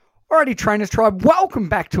Alrighty, Trainers Tribe, welcome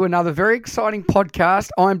back to another very exciting podcast.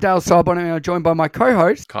 I'm Dale Sybon and I'm joined by my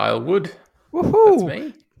co-host, Kyle Wood. Woohoo! That's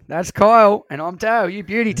me. That's Kyle, and I'm Dale, you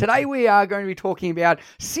beauty. Today we are going to be talking about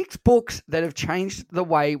 6 books that have changed the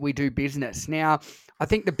way we do business. Now, I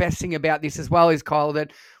think the best thing about this as well is, Kyle,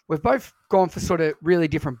 that we've both gone for sort of really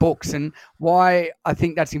different books, and why I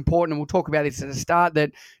think that's important, and we'll talk about this at the start,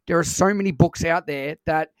 that there are so many books out there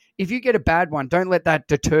that if you get a bad one, don't let that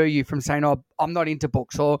deter you from saying, oh, I'm not into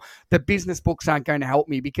books, or the business books aren't going to help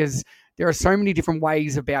me, because there are so many different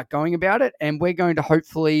ways about going about it. And we're going to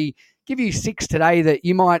hopefully give you 6 today that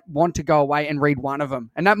you might want to go away and read one of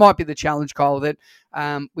them. And that might be the challenge, Kyle, that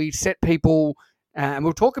we set people, and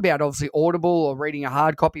we'll talk about obviously Audible or reading a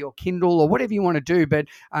hard copy or Kindle or whatever you want to do. But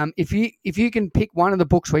if you can pick one of the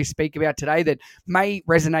books we speak about today that may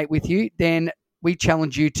resonate with you, then we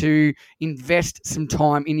challenge you to invest some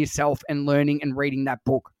time in yourself and learning and reading that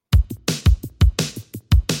book.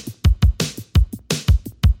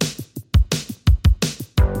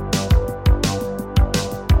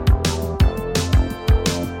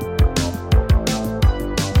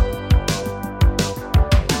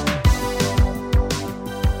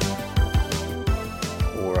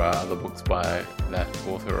 Or other books by that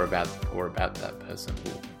author or about that person.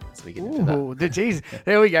 So we get into that. Ooh, geez.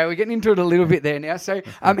 There we go. We're getting into it a little bit there now. So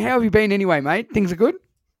how have you been anyway, mate? Things are good?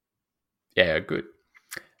 Yeah, good.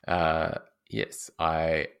 Yes,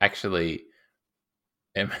 I actually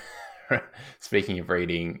am. Speaking of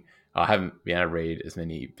reading, I haven't been able to read as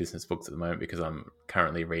many business books at the moment because I'm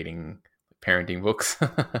currently reading parenting books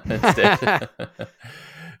instead.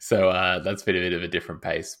 So that's been a bit of a different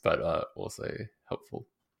pace, but also helpful.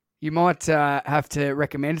 You might have to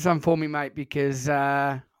recommend some for me, mate, because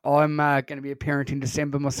I'm going to be a parent in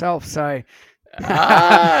December myself. So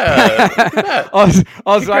I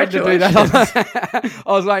was waiting to do that.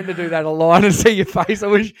 I was waiting to do that online and see your face. I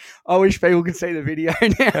wish people could see the video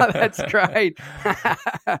now. That's great.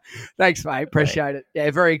 Thanks, mate. Appreciate it. Yeah,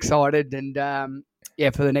 very excited, and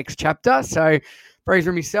for the next chapter. So, praise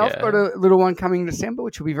for myself. Got a little one coming in December,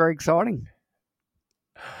 which will be very exciting.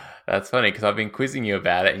 That's funny because I've been quizzing you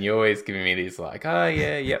about it, and you're always giving me these like, oh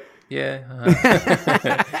yeah, yep. Yeah,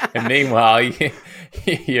 and meanwhile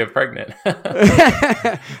you're pregnant.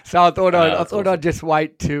 So I thought I'd just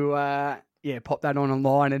wait to pop that on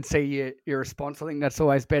online and see your response. I think that's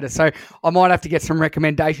always better. So I might have to get some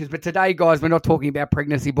recommendations. But today, guys, we're not talking about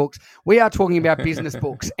pregnancy books. We are talking about business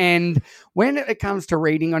books. And when it comes to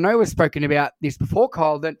reading, I know we've spoken about this before,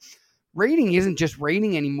 Kyle, that reading isn't just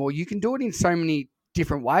reading anymore. You can do it in so many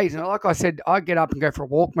different ways. And like I said, I get up and go for a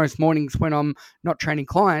walk most mornings when I'm not training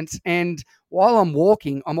clients. And while I'm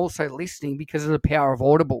walking, I'm also listening because of the power of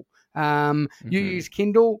Audible. You use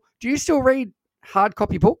Kindle. Do you still read hard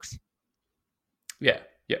copy books? Yeah.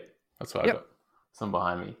 That's what I got. Some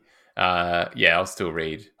behind me. I'll still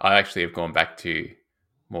read. I actually have gone back to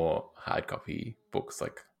more hard copy books,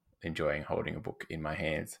 like enjoying holding a book in my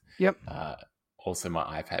hands. Yep. Also,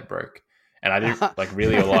 my iPad broke. And I didn't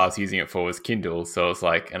really all I was using it for was Kindle. So it's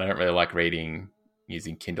like, and I don't really like reading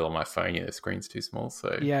using Kindle on my phone. The screen's too small.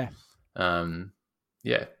 So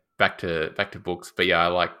back to books. But I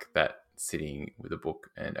like that sitting with a book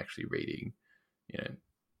and actually reading,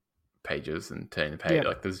 pages and turning the page.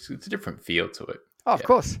 Like it's a different feel to it. Oh, of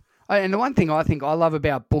course. And the one thing I think I love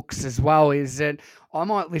about books as well is that I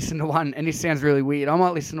might listen to one, and this sounds really weird. I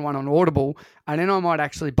might listen to one on Audible, and then I might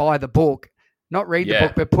actually buy the book, not read the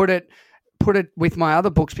book, but put it with my other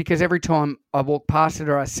books, because every time I walk past it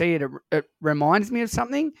or I see it, it reminds me of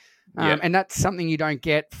something. And that's something you don't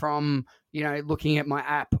get from, looking at my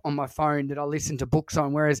app on my phone that I listen to books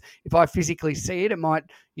on. Whereas if I physically see it, it might,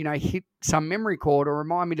 hit some memory chord or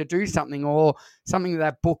remind me to do something, or something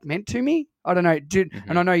that book meant to me. I don't know.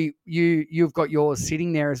 And I know you've got yours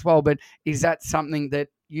sitting there as well, but is that something that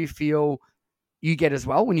you feel you get as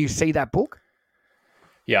well when you see that book?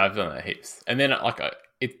 Yeah, I've done that heaps. And then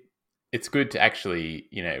it's good to actually,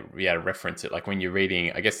 be able to reference it. Like when you're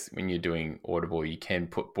reading, I guess when you're doing Audible, you can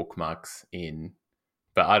put bookmarks in,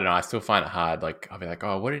 but I don't know, I still find it hard. Like I'll be like,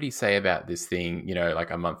 oh, what did he say about this thing?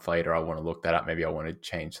 Like a month later, I want to look that up. Maybe I want to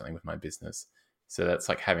change something with my business. So that's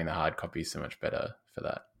like having the hard copy so much better for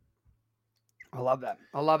that. I love that.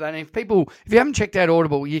 And if you haven't checked out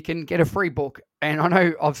Audible, you can get a free book. And I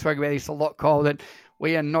know I've spoken about this a lot, Kyle, that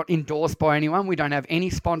we are not endorsed by anyone. We don't have any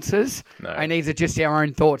sponsors. No. And these are just our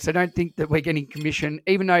own thoughts. So don't think that we're getting commission,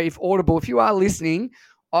 even though if you are listening,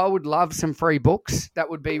 I would love some free books. That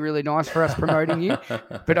would be really nice for us promoting you.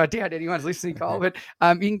 But I doubt anyone's listening, Kyle. But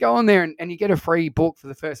you can go on there and you get a free book for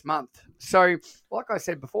the first month. So like I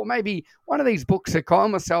said before, maybe one of these books that Kyle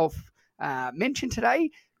and myself mentioned today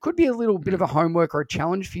could be a little bit of a homework or a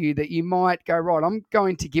challenge for you that you might go, right, I'm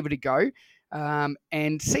going to give it a go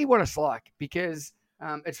and see what it's like, because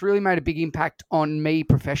it's really made a big impact on me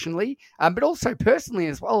professionally, but also personally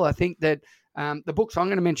as well. I think that the books I'm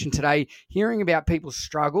going to mention today, hearing about people's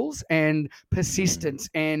struggles and persistence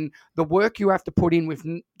and the work you have to put in with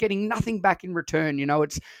getting nothing back in return.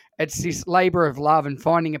 It's this labor of love and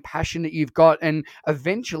finding a passion that you've got, and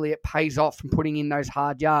eventually it pays off from putting in those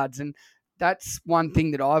hard yards. And that's one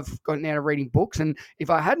thing that I've gotten out of reading books. And if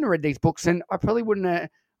I hadn't read these books, then I probably wouldn't have,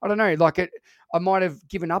 I don't know, I might have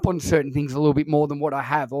given up on certain things a little bit more than what I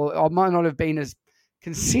have, or I might not have been as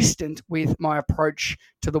consistent with my approach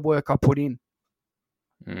to the work I put in.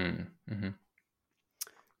 Mm-hmm.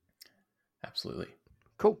 Absolutely.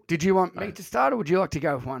 Cool. Did you want me to start, or would you like to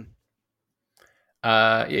go with one?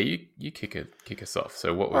 Yeah, you kick us off.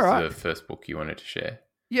 So what was the first book you wanted to share?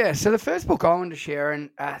 Yeah, so the first book I wanted to share, and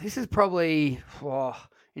this is probably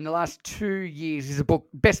in the last 2 years, is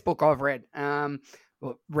best book I've read. I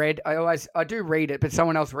do read it, but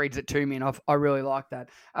someone else reads it to me, and I really like that.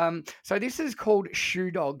 So this is called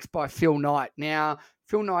Shoe Dogs by Phil Knight. Now,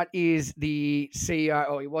 Phil Knight is the CEO,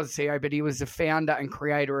 or he was CEO, but he was the founder and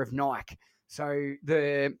creator of Nike. So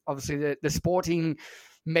obviously the sporting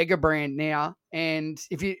mega brand now. And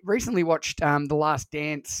if you recently watched the Last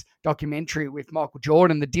Dance documentary with Michael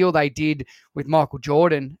Jordan, the deal they did with Michael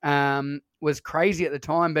Jordan was crazy at the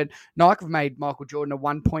time, but Nike have made Michael Jordan a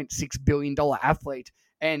 $1.6 billion athlete,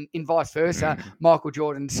 and in vice versa, Michael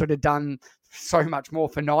Jordan sort of done so much more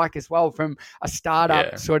for Nike as well, from a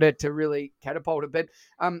startup sort of to really catapult it. But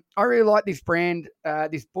I really like this brand,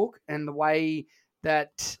 this book, and the way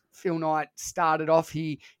that Phil Knight started off.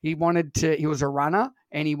 He was a runner,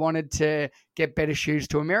 and he wanted to get better shoes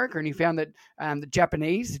to America, and he found that the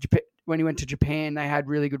Japanese, when he went to Japan, they had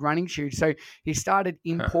really good running shoes. So he started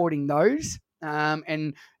importing those,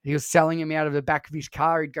 and he was selling them out of the back of his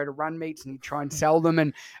car. He'd go to run meets and he'd try and sell them,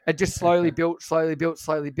 and it just slowly built. But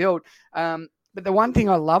the one thing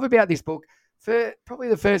I love about this book, for probably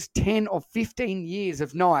the first 10 or 15 years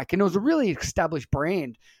of Nike, and it was a really established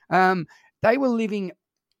brand, they were living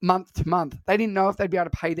month to month. They didn't know if they'd be able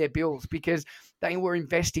to pay their bills because they were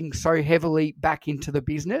investing so heavily back into the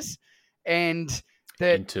business, and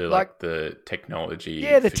into like the technology,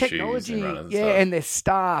 the technology, and their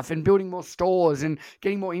staff, and building more stores and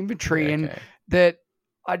getting more inventory, and that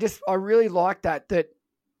I really like that. That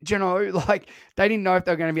like they didn't know if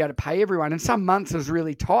they were going to be able to pay everyone, and some months it was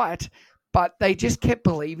really tight, but they just kept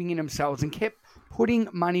believing in themselves and kept putting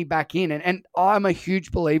money back in. And I'm a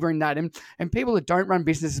huge believer in that. And people that don't run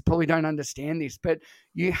businesses probably don't understand this, but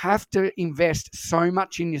you have to invest so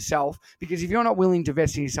much in yourself, because if you're not willing to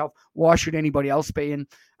invest in yourself, why should anybody else be? And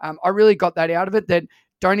I really got that out of it, that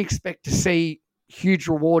don't expect to see huge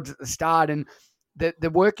rewards at the start. And the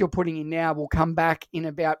work you're putting in now will come back in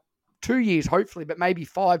about 2 years, hopefully, but maybe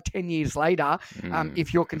 5-10 years later,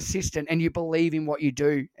 if you're consistent and you believe in what you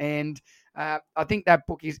do. And I think that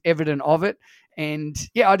book is evident of it. And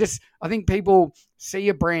I think people see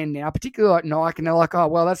a brand now, particularly like Nike, and they're like, oh,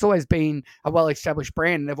 well, that's always been a well-established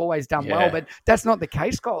brand and they've always done well. But that's not the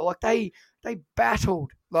case, Kyle. Like they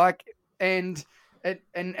battled, and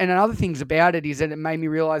another things about it is that it made me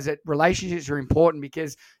realize that relationships are important,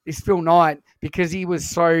 because this Phil Knight, because he was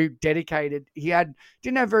so dedicated,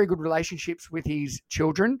 didn't have very good relationships with his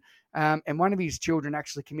children. And one of his children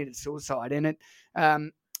actually committed suicide,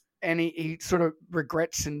 and he sort of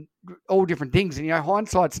regrets and all different things. And,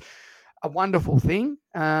 hindsight's a wonderful thing.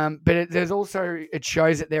 But it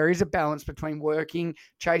shows that there is a balance between working,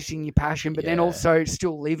 chasing your passion, but then also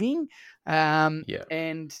still living.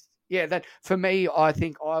 That for me, I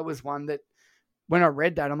think I was one that when I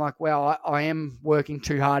read that, I'm like, wow, I am working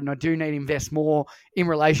too hard, and I do need to invest more in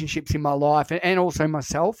relationships in my life and also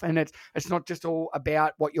myself. And it's not just all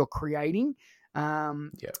about what you're creating.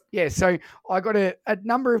 So I got a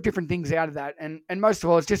number of different things out of that, and most of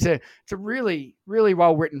all, it's a really, really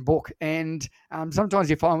well written book. And sometimes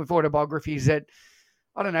you find with autobiographies that,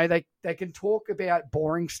 I don't know, they can talk about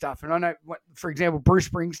boring stuff. And I know, for example, Bruce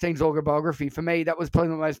Springsteen's autobiography, for me, that was probably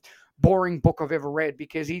the most boring book I've ever read,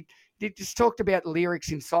 because he just talked about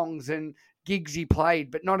lyrics in songs and gigs he played,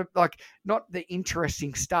 but not the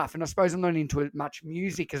interesting stuff. And I suppose I'm not into as much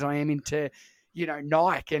music as I am into,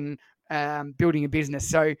 Nike and building a business.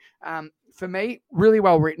 So for me, really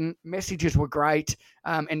well written. Messages were great,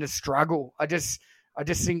 and the struggle. I just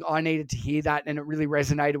think I needed to hear that, and it really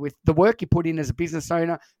resonated with the work you put in as a business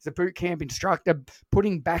owner, as a boot camp instructor,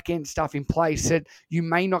 putting back end stuff in place that you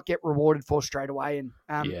may not get rewarded for straight away. And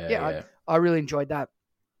I really enjoyed that.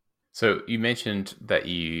 So you mentioned that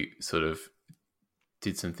you sort of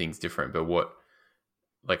did some things different, but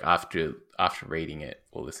like after reading it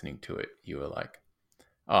or listening to it, you were like,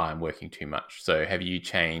 oh, I'm working too much. So have you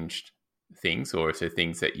changed things, or is there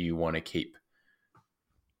things that you want to keep,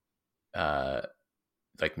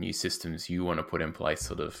 like new systems you want to put in place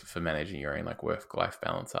sort of for managing your own like work-life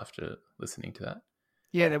balance after listening to that?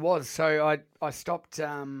 Yeah, there was. So I stopped.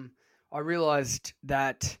 I realized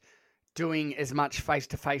that doing as much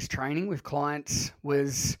face-to-face training with clients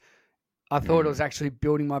was, I thought it was actually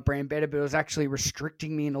building my brand better, but it was actually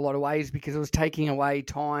restricting me in a lot of ways because it was taking away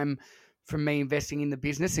time from me investing in the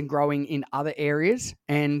business and growing in other areas.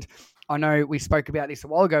 And I know we spoke about this a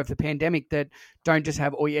while ago of the pandemic, that don't just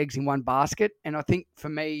have all your eggs in one basket. And I think for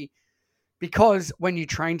me, because when you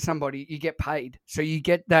train somebody, you get paid. So you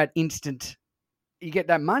get that instant, you get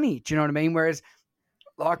that money. Do you know what I mean? Whereas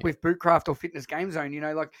like with Bootcraft or Fitness Game Zone,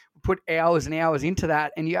 like put hours and hours into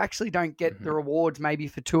that and you actually don't get the rewards maybe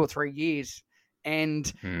for 2 or 3 years.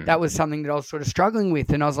 And that was something that I was sort of struggling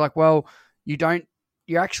with. And I was like, well,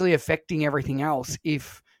 you're actually affecting everything else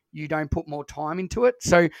if you don't put more time into it.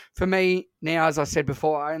 So for me now, as I said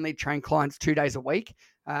before, I only train clients 2 days a week.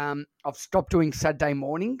 I've stopped doing Saturday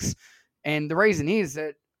mornings. And the reason is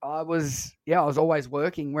that I was always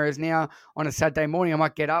working. Whereas now on a Saturday morning, I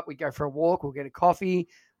might get up, we go for a walk, we'll get a coffee.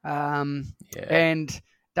 And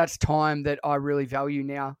that's time that I really value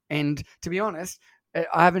now. And to be honest,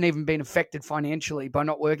 I haven't even been affected financially by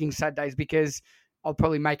not working Saturdays because I'll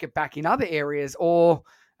probably make it back in other areas, or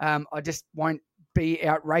I just won't be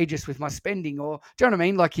outrageous with my spending, or do you know what I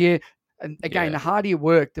mean? Like the harder you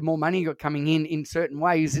work, the more money you got coming in certain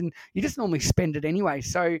ways, and you just normally spend it anyway.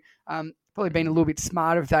 So probably being a little bit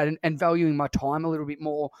smarter of that and valuing my time a little bit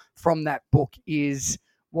more from that book is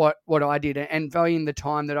what I did, and valuing the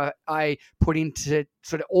time that I put into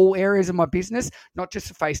sort of all areas of my business, not just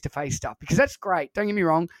the face-to-face stuff, because that's great. Don't get me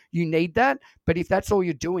wrong. You need that. But if that's all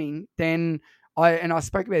you're doing, then I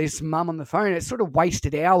spoke about this to Mum on the phone, it's sort of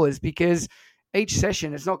wasted hours because each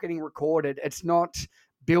session is not getting recorded. It's not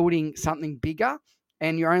building something bigger,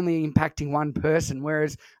 and you're only impacting one person.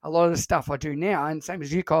 Whereas a lot of the stuff I do now, and same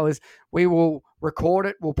as you, Kyle, is we will record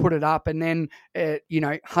it, we'll put it up, and then,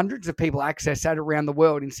 hundreds of people access that around the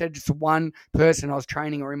world instead of just one person I was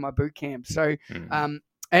training or in my boot camp. So, and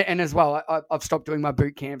as well, I've stopped doing my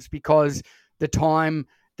boot camps because the time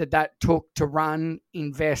that took to run,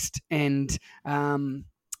 invest, and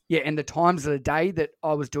and the times of the day that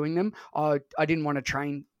I was doing them, I didn't want to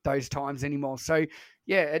train those times anymore. So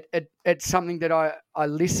it's something that I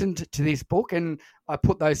listened to this book and I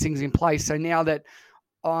put those things in place. So now that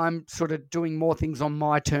I'm sort of doing more things on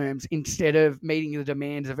my terms instead of meeting the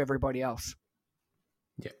demands of everybody else.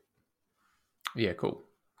 Yeah, cool.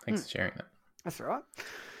 Thanks for sharing that. That's all right.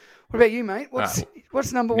 What about you, mate?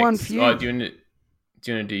 What's number one for you? Do you want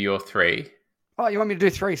to do your 3? Oh, you want me to do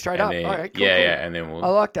 3 straight up? Then, okay, cool, cool. Yeah, and then I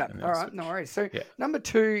like that. All right, no worries. So number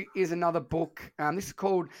 2 is another book. This is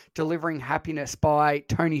called Delivering Happiness by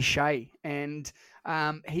Tony Hsieh. And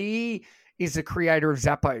he is the creator of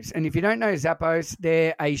Zappos. And if you don't know Zappos,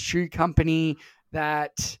 they're a shoe company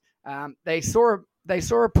that they saw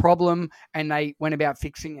a problem and they went about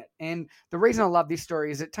fixing it. And the reason I love this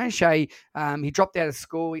story is that Tony Hsieh, he dropped out of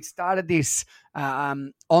school. He started this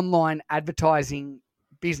online advertising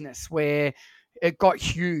business where it got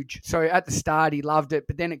huge. So at the start, he loved it,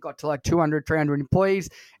 but then it got to like 200, 300 employees.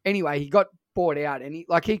 Anyway, he got bought out and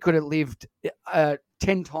he could have lived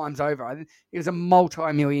 10 times over. He was a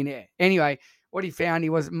multi-millionaire. Anyway, what he found,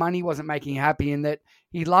 money wasn't making him happy, and that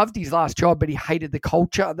he loved his last job, but he hated the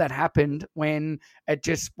culture that happened when it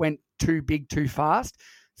just went too big, too fast.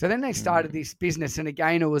 So then they started this business, and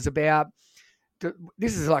again, it was about,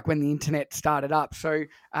 this is like when the internet started up. So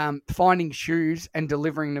finding shoes and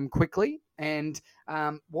delivering them quickly. And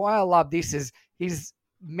why I love this is his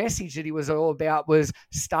message that he was all about was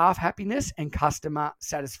staff happiness and customer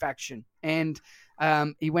satisfaction. And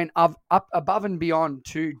he went up above and beyond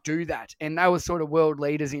to do that. And they were sort of world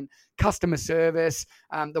leaders in customer service,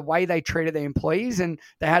 the way they treated their employees. And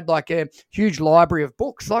they had like a huge library of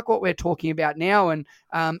books, like what we're talking about now. And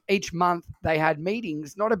each month they had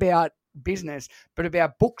meetings, not about business, but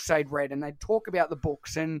about books they'd read, and they'd talk about the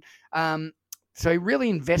books. And so he really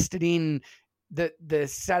invested in the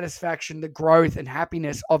satisfaction, the growth and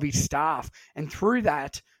happiness of his staff. And through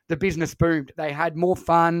that, the business boomed. They had more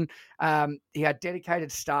fun. He had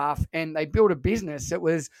dedicated staff, and they built a business that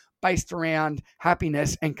was based around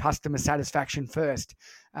happiness and customer satisfaction first.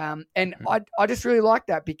 And I just really like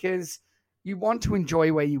that because you want to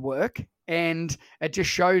enjoy where you work, and it just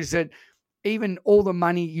shows that even all the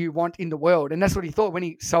money you want in the world. And that's what he thought when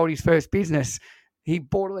he sold his first business. He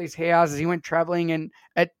bought all these houses, he went traveling, and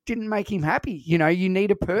it didn't make him happy. You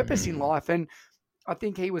need a purpose in life. And I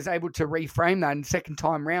think he was able to reframe that. And second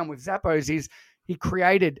time round with Zappos is he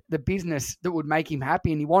created the business that would make him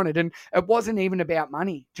happy and he wanted. And it wasn't even about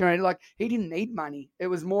money. Do you know, like he didn't need money. It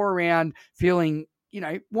was more around feeling,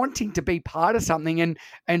 wanting to be part of something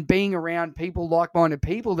and being around people, like-minded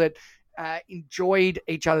people that enjoyed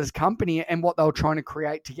each other's company and what they were trying to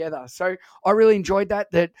create together. So I really enjoyed that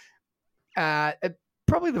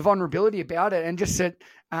probably the vulnerability about it, and just that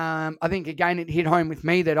I think, again, it hit home with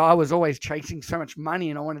me that I was always chasing so much money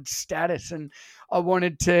and I wanted status and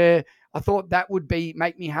I thought that would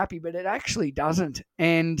make me happy, but it actually doesn't.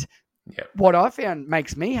 And what I found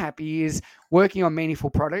makes me happy is working on meaningful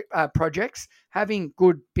projects, having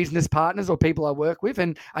good business partners or people I work with.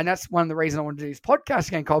 And that's one of the reasons I want to do this podcast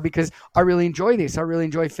again, Cole, because I really enjoy this. I really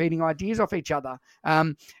enjoy feeding ideas off each other.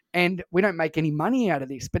 And we don't make any money out of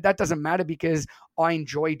this, but that doesn't matter because I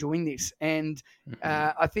enjoy doing this. And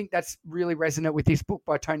I think that's really resonant with this book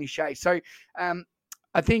by Tony Hsieh. So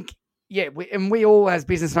I think, we all as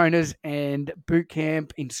business owners and boot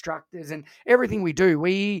camp instructors and everything we do,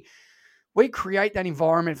 we create that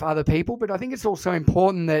environment for other people. But I think it's also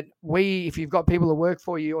important that if you've got people that work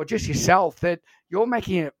for you or just yourself, that you're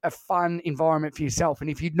making a fun environment for yourself. And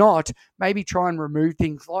if you're not, maybe try and remove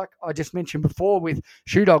things like I just mentioned before with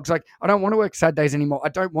Shoe Dogs. Like, I don't want to work Saturdays anymore. I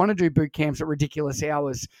don't want to do boot camps at ridiculous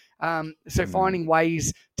hours. So finding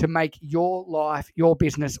ways to make your life, your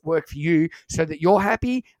business work for you so that you're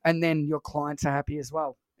happy and then your clients are happy as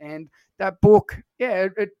well. And that book,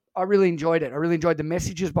 I really enjoyed it. I really enjoyed the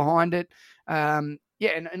messages behind it. And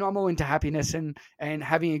I'm all into happiness and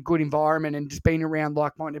having a good environment and just being around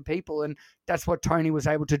like-minded people. And that's what Tony was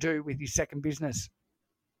able to do with his second business.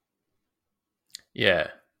 Yeah.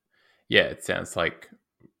 Yeah, it sounds like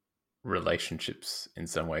relationships in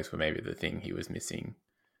some ways were maybe the thing he was missing.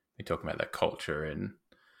 We're talking about that culture and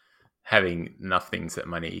having enough things that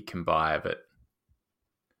money can buy, but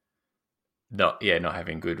not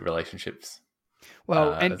having good relationships.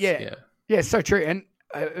 Well, so true.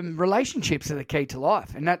 And relationships are the key to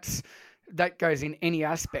life. And that goes in any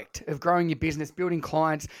aspect of growing your business, building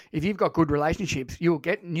clients. If you've got good relationships, you'll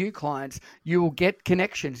get new clients, you'll get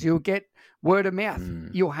connections, you'll get word of mouth,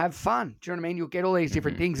 you'll have fun. Do you know what I mean? You'll get all these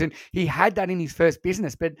different things. And he had that in his first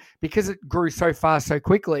business, but because it grew so fast, so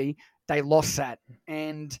quickly, they lost that.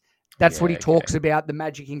 And that's what he talks about, the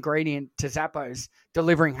magic ingredient to Zappos,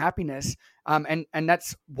 delivering happiness. And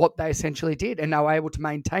that's what they essentially did. And they were able to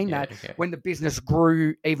maintain that when the business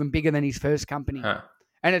grew even bigger than his first company.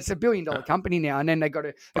 And it's $1 billion company now. And then they got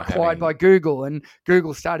acquired by Google, and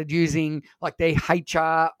Google started using like their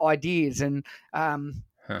HR ideas. And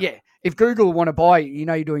if Google want to buy you,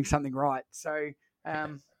 you're doing something right. So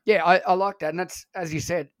I like that. And that's, as you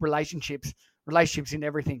said, relationships in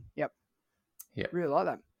everything. Yep. Yeah. Really like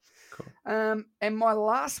that. Cool. And my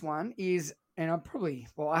last one is, and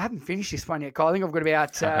I haven't finished this one yet, Kyle. I think I've got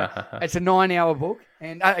about, it's a 9-hour book.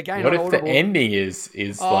 And again, what if Audible, the ending is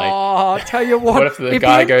like, I'll tell you what. What if the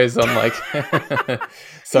guy goes on like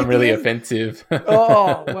some really offensive?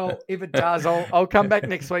 Well, if it does, I'll come back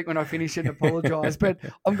next week when I finish it and apologise. But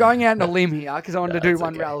I'm going out on a limb here because I wanted to do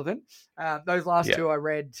one relevant. Those last two I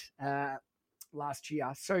read last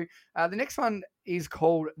year. So the next one is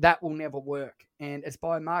called That Will Never Work, and it's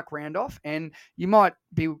by Mark Randolph. And you might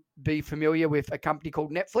be familiar with a company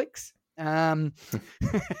called Netflix. I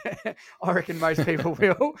reckon most people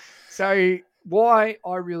will. So why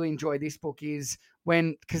I really enjoy this book is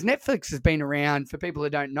because Netflix has been around, for people who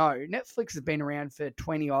don't know, Netflix has been around for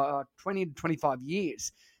 20 to 25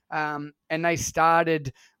 years. And they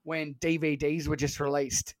started when DVDs were just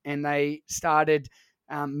released, and they started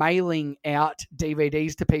mailing out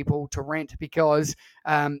DVDs to people to rent because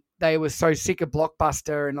they were so sick of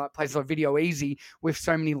Blockbuster and like places like Video Easy with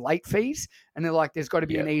so many late fees. And they're like, there's got to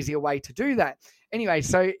be an easier way to do that. Anyway,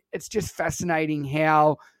 so it's just fascinating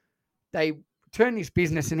how they turn this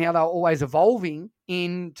business and how they're always evolving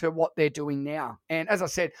into what they're doing now. And as I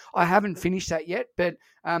said, I haven't finished that yet, but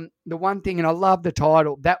the one thing, and I love the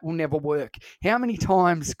title, That Will Never Work. How many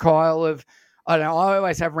times, Kyle, I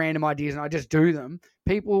always have random ideas and I just do them.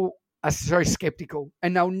 People are so skeptical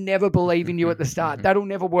and they'll never believe in you at the start. That'll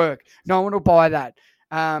never work. No one will buy that.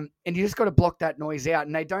 And you just got to block that noise out.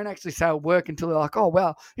 And they don't actually say it'll work until they're like, oh,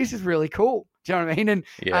 well, this is really cool. Do you know what I mean?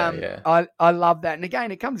 And I love that. And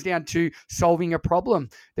again, it comes down to solving a problem.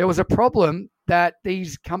 There was a problem that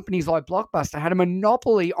these companies like Blockbuster had a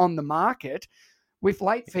monopoly on the market with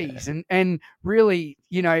late fees. And really,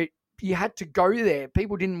 you had to go there.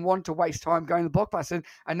 People didn't want to waste time going to Blockbuster.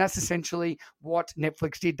 And that's essentially what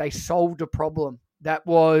Netflix did. They solved a problem. that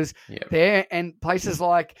was Yep. there. And places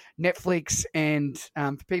like Netflix and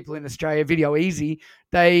for people in Australia, Video Easy,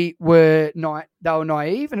 they were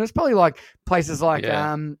naive, and it was probably like places like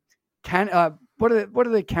Yeah. what are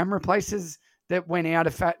the camera places that went out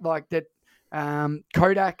of fact like that,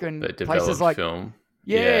 Kodak and The places developed like film.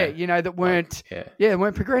 yeah, you know, that weren't Like, yeah. they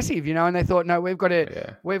weren't progressive, you know, and they thought, no, we've got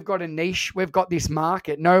a niche, we've got this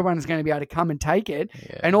market, no one's going to be able to come and take it.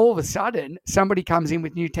 Yeah. And all of a sudden, somebody comes in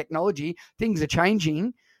with new technology, things are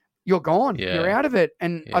changing, you're gone, you're Yeah. out of it.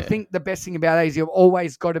 And I Yeah. think the best thing about it is you've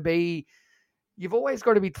always got to be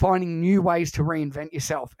finding new ways to reinvent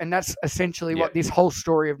yourself, and that's essentially what Yep. this whole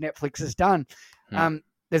story of Netflix has done. Hmm.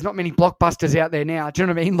 There's not many blockbusters out there now. Do you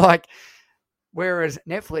know what I mean? Like, whereas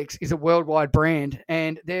Netflix is a worldwide brand,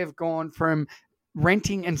 and they've gone from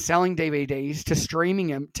renting and selling DVDs to streaming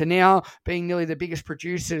them to now being nearly the biggest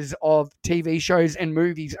producers of TV shows and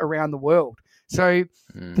movies around the world. So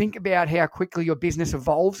Hmm. think about how quickly your business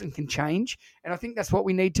evolves and can change. And I think that's what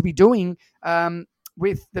we need to be doing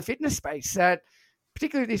with the fitness space. That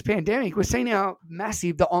particularly this pandemic, we're seeing how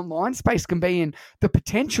massive the online space can be and the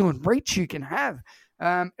potential and reach you can have.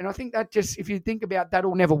 And I think that just, if you think about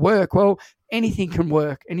that'll never work, well, anything can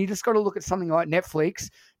work. And you just got to look at something like Netflix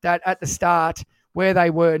that at the start where they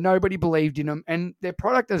were, nobody believed in them. And their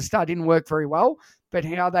product at the start didn't work very well, but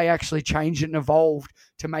how they actually changed it and evolved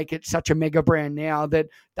to make it such a mega brand now that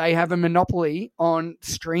they have a monopoly on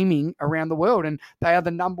streaming around the world. And they are the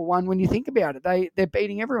number one when you think about it. They're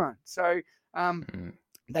beating everyone. So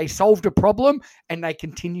they solved a problem and they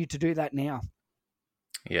continue to do that now.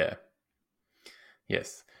 Yeah.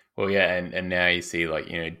 Yes. Well, yeah, and now you see like,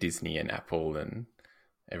 you know, Disney and Apple and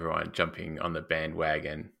everyone jumping on the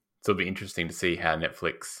bandwagon. So it'll be interesting to see how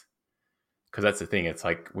Netflix, because that's the thing. It's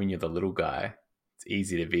like when you're the little guy, it's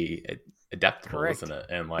easy to be adaptable, Correct. isn't it?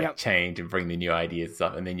 And like change and bring the new ideas and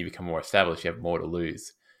stuff. And then you become more established. You have more to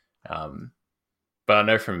lose. But I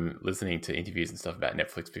know from listening to interviews and stuff about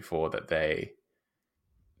Netflix before that they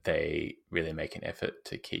really make an effort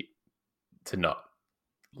to not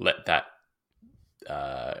let that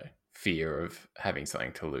fear of having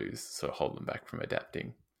something to lose sort of hold them back from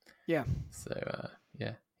adapting. Yeah. So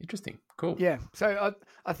yeah, interesting, cool. Yeah. So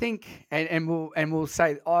I think, and we'll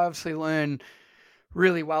say, I obviously learn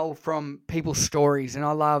really well from people's stories, and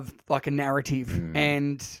I love like a narrative,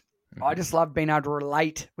 and I just love being able to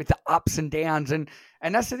relate with the ups and downs, and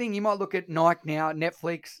that's the thing. You might look at Nike now,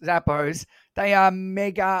 Netflix, Zappos. They are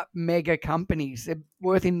mega companies. They're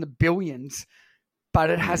worth in the billions. But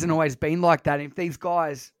it hasn't always been like that. If these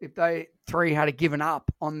guys, if they three had given up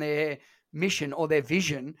on their mission or their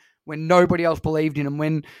vision when nobody else believed in them,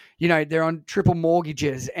 when, you know, they're on triple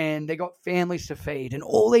mortgages and they got families to feed and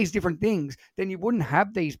all these different things, then you wouldn't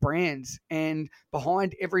have these brands. And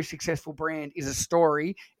behind every successful brand is a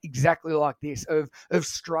story exactly like this of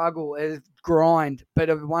struggle, of grind, but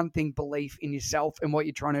of one thing, belief in yourself and what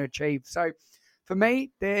you're trying to achieve. So for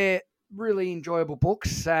me, they're really enjoyable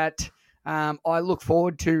books that I look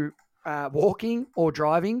forward to walking or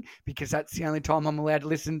driving, because that's the only time I'm allowed to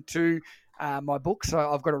listen to my book. So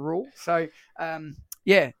I've got a rule. So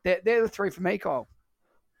yeah, they're the three for me, Kyle.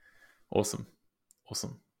 Awesome.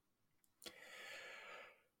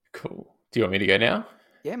 Cool. Do you want me to go now?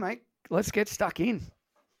 Yeah, mate. Let's get stuck in.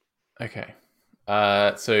 Okay.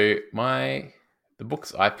 So the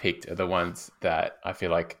books I picked are the ones that I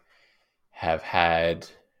feel like have had,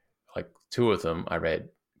 like, two of them I read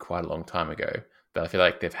quite a long time ago, but I feel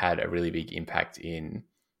like they've had a really big impact in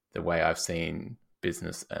the way I've seen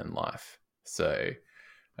business and life. So,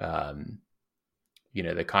 you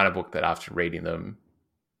know, the kind of book that after reading them,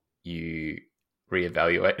 you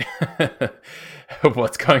reevaluate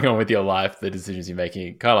what's going on with your life, the decisions you're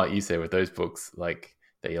making, kind of like you said with those books, like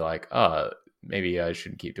that you're like, oh, maybe I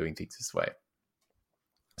shouldn't keep doing things this way.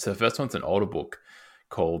 So the first one's an older book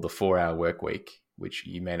called The 4-Hour Workweek, which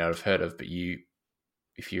you may not have heard of, but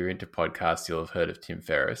if you're into podcasts, you'll have heard of Tim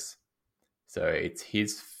Ferriss. So it's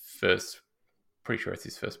pretty sure it's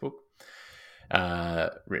his first book,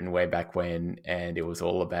 written way back when, and it was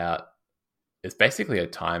all about, it's basically a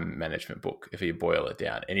time management book if you boil it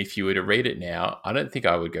down. And if you were to read it now, I don't think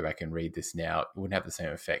I would go back and read this now. It wouldn't have the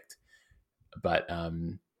same effect. But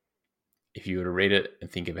if you were to read it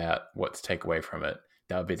and think about what to take away from it,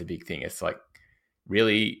 that would be the big thing. It's like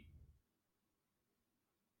really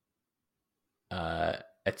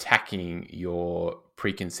attacking your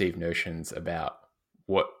preconceived notions about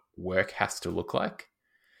what work has to look like.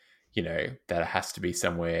 You know, that it has to be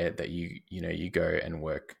somewhere that you go and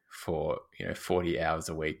work for, 40 hours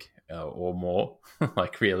a week or more,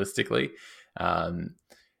 like realistically. That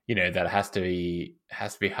it has to be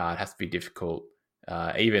hard, has to be difficult.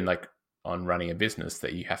 Even like on running a business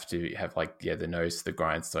that you have to have like, the nose to the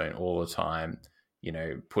grindstone all the time,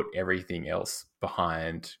 put everything else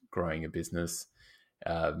behind growing a business.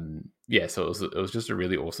 So it was just a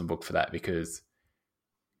really awesome book for that, because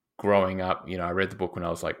growing up, I read the book when I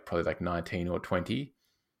was like probably like 19 or 20,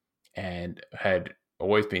 and had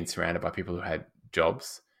always been surrounded by people who had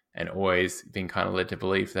jobs, and always been kind of led to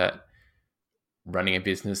believe that running a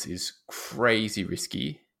business is crazy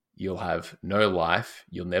risky. You'll have no life.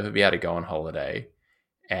 You'll never be able to go on holiday,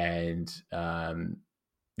 and and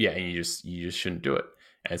you just shouldn't do it.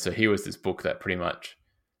 And so here was this book that pretty much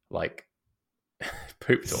like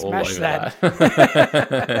pooped Smash all over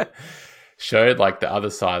that. Showed like the other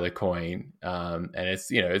side of the coin, and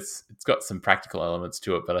it's it's got some practical elements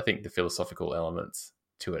to it, but I think the philosophical elements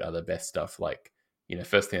to it are the best stuff. Like,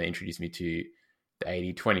 first thing they introduced me to the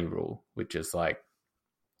 80-20 rule, which is like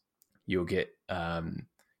you'll get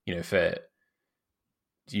for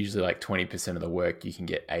usually like 20% of the work, you can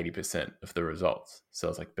get 80% of the results. So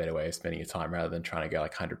it's like a better way of spending your time rather than trying to go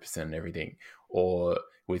like 100% on everything. Or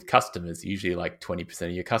with customers, usually like 20%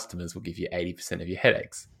 of your customers will give you 80% of your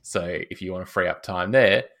headaches. So if you want to free up time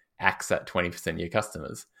there, axe that 20% of your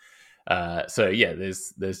customers.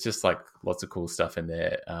 There's just like lots of cool stuff in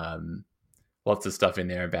there. Lots of stuff in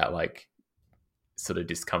there about like sort of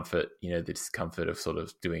discomfort, the discomfort of sort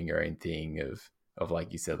of doing your own thing, of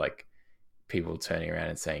like you said, like people turning around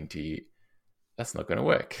and saying to you, that's not going to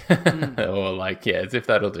work. Or like, as if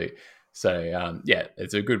that'll do. So,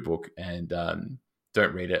 it's a good book, and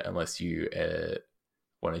don't read it unless you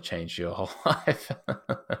want to change your whole life.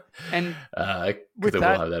 And because it will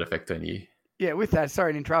have that effect on you. Yeah, with that,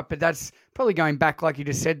 sorry to interrupt, but that's probably going back, like you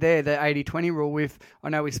just said there, the 80-20 rule I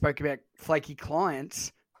know we spoke about flaky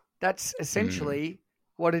clients. That's essentially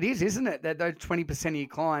what it is, isn't it? That those 20% of your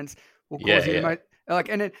clients will cause you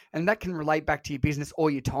and that can relate back to your business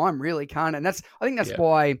or your time, really, can't it? And I think that's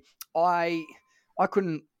why I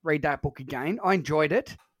couldn't read that book again. I enjoyed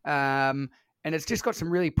it. And it's just got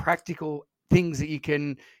some really practical things that you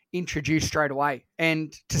can introduce straight away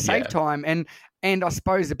and to save time. And I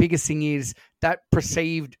suppose the biggest thing is that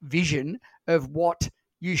perceived vision of what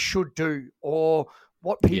you should do or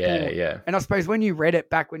what people... And I suppose when you read it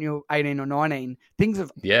back when you were 18 or 19, things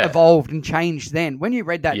have evolved and changed then. When you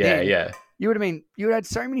read that you would have had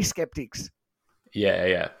so many skeptics.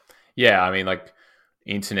 Yeah, I mean, like,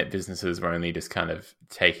 internet businesses were only just kind of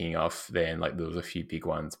taking off then. Like, there was a few big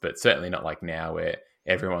ones, but certainly not like now where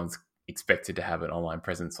everyone's expected to have an online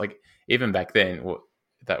presence. Like, even back then,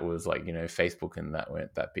 that was like, Facebook and that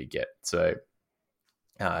weren't that big yet. So,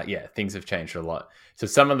 things have changed a lot. So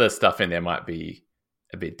some of the stuff in there might be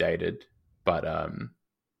a bit dated, but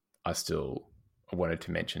I still wanted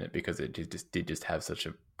to mention it because it did just have such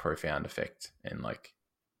a profound effect and like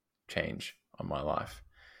change on my life.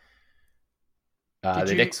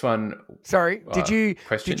 Next one. Sorry,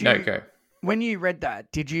 question? No, go. When you read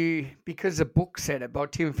that, did you, because the book said it,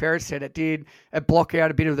 but Tim Ferriss said it, did it block out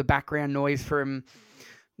a bit of the background noise from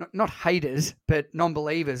not haters, but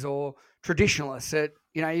non-believers or traditionalists that,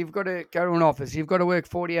 you've got to go to an office, you've got to work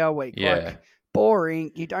 40-hour week. Yeah. Like,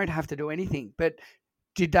 boring, you don't have to do anything. But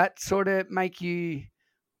did that sort of make you,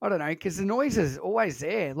 I don't know, because the noise is always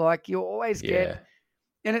there. Like, you always get,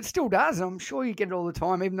 and it still does. I'm sure you get it all the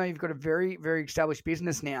time, even though you've got a very, very established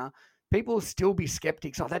business now. People will still be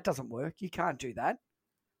skeptics. Oh, that doesn't work. You can't do that.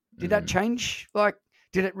 Did that change? Like,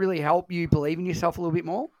 did it really help you believe in yourself a little bit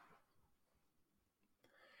more?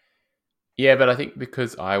 Yeah, but I think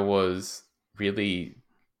because I was really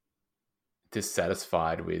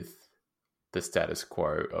dissatisfied with the status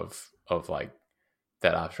quo of like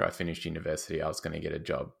that after I finished university, I was going to get a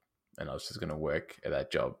job and I was just going to work at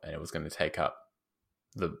that job and it was going to take up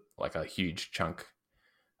a huge chunk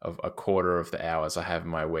of a quarter of the hours I have in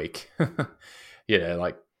my week.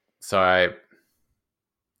 So I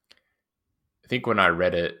think when I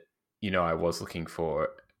read it, I was looking for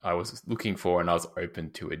and I was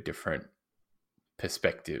open to a different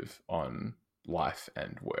perspective on life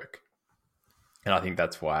and work. And I think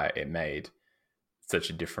that's why it made such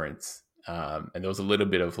a difference. And there was a little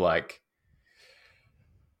bit of like,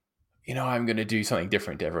 I'm going to do something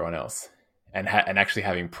different to everyone else and actually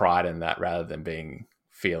having pride in that rather than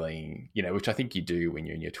feeling, which I think you do when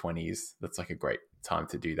you're in your 20s. That's like a great time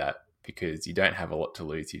to do that because you don't have a lot to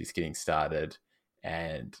lose. You're just getting started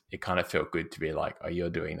and it kind of felt good to be like, oh, you're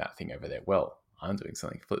doing that thing over there. Well, I'm doing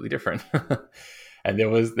something completely different. And there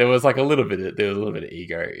was like a little bit of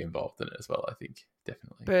ego involved in it as well, I think,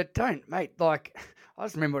 definitely. But don't, mate, like, I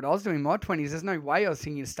just remember what I was doing in my 20s. There's no way I was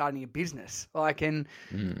thinking of starting a business. So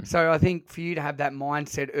I think for you to have that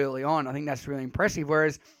mindset early on, I think that's really impressive.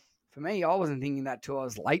 Whereas For me, I wasn't thinking that till I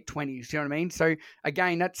was late 20s. You know what I mean? So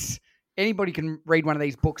again, anybody can read one of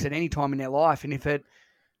these books at any time in their life. And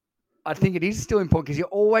I think it is still important because you're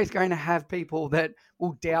always going to have people that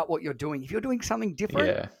will doubt what you're doing. If you're doing something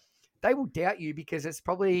different, they will doubt you because it's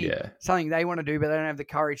probably something they want to do, but they don't have the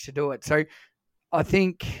courage to do it. So I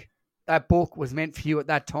think that book was meant for you at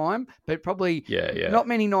that time, but probably not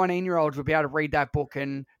many 19-year-olds would be able to read that book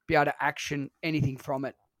and be able to action anything from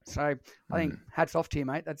it. So I think hats off to you,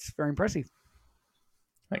 mate. That's very impressive.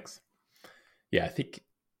 Thanks. Yeah, I think,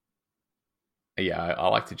 I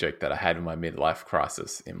like to joke that I had my midlife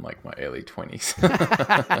crisis in like my early 20s.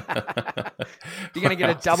 You're going to get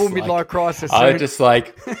a double midlife crisis soon. I was just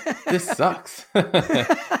like, this sucks.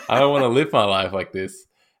 I don't want to live my life like this.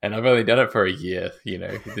 And I've only done it for a year. You know,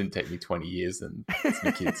 it didn't take me 20 years and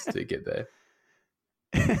some kids to get there.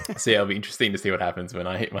 So it'll be interesting to see what happens when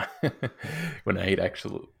I hit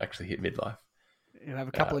actually hit midlife. You'll have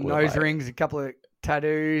a couple of nose rings, a couple of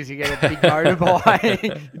tattoos. You get a big motorbike.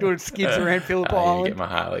 You're doing skids around Phillip Island. You get my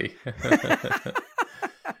Harley.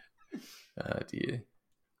 Oh dear.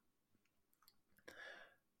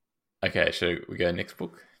 Okay, so we go next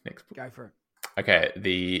book. Go for it. Okay,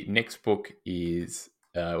 the next book is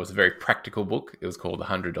it was a very practical book. It was called The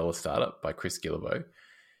 $100 Startup by Chris Guillebeau.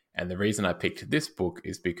 And the reason I picked this book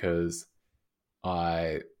is because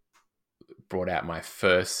I brought out my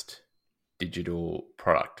first digital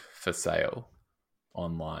product for sale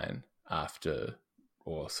online after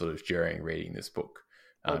or sort of during reading this book.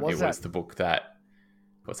 It was the book that...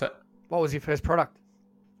 What's that? What was your first product?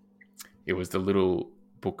 It was the little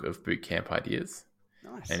book of bootcamp ideas.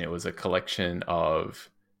 Nice. And it was a collection of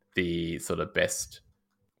the sort of best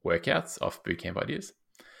workouts off bootcamp ideas.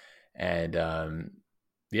 And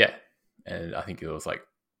and I think it was like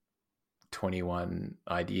 21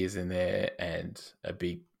 ideas in there and a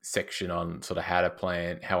big section on sort of how I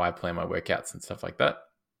plan my workouts and stuff like that,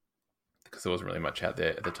 because there wasn't really much out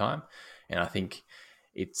there at the time. And I think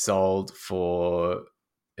it sold for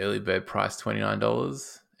early bird price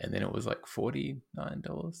 $29, and then it was like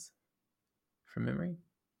 $49 from memory.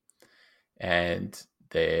 And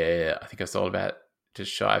I think I sold about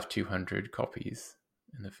just shy of 200 copies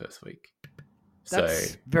in the first week.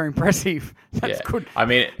 That's very impressive. That's good. I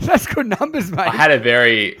mean, that's good numbers, mate. I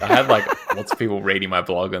had like lots of people reading my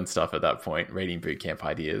blog and stuff at that point, reading bootcamp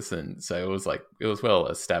ideas. And so it was well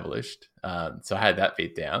established. So I had that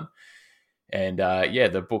bit down. And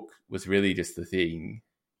the book was really just the thing,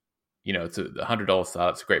 you know, the $100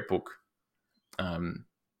 Startup's a great book.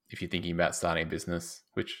 If you're thinking about starting a business,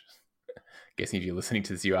 which I'm guessing if you're listening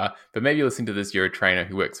to this, you are, but maybe you're listening to this, you're a trainer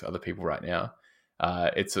who works for other people right now.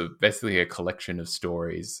 It's basically a collection of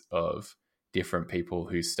stories of different people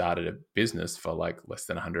who started a business for like less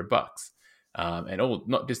than $100, and all,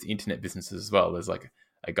 not just internet businesses as well. There's like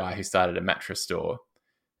a guy who started a mattress store,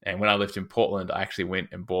 and when I lived in Portland, I actually went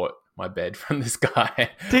and bought my bed from this guy.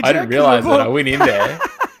 I didn't realize that I went in there.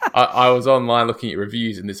 I was online looking at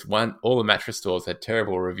reviews, and all the mattress stores had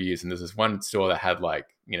terrible reviews, and there's this one store that had like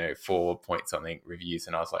 4 point something reviews,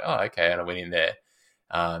 and I was like, oh okay, and I went in there.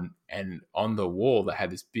 And on the wall, they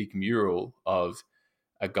had this big mural of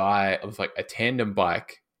a guy with like a tandem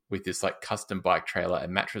bike with this like custom bike trailer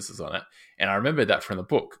and mattresses on it. And I remembered that from the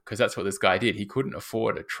book because that's what this guy did. He couldn't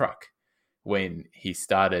afford a truck when he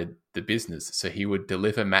started the business. So he would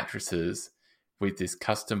deliver mattresses with this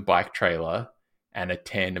custom bike trailer and a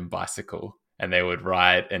tandem bicycle, and they would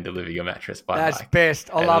ride and deliver your mattress by bike. That's best.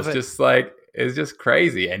 I love it. It's just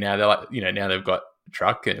crazy. And now they're like, now they've got a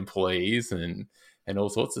truck and employees and all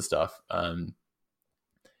sorts of stuff. So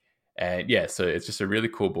it's just a really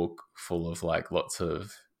cool book full of like lots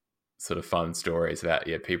of sort of fun stories about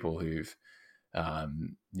people who've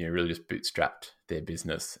really just bootstrapped their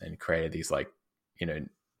business and created these like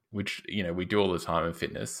which we do all the time in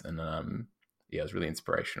fitness, and it was really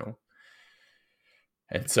inspirational.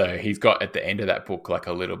 And so he's got at the end of that book like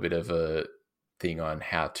a little bit of a thing on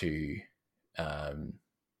how to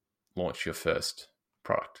launch your first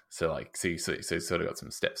product. So you sort of got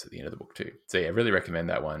some steps at the end of the book too. So I really recommend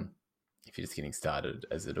that one if you're just getting started,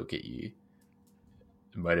 as it'll get you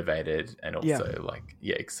motivated and also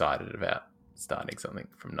excited about starting something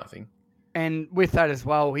from nothing. And with that as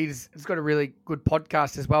well, he's got a really good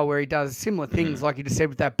podcast as well where he does similar things, like you just said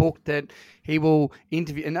with that book, that he will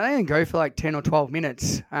interview, and they only go for like 10 or 12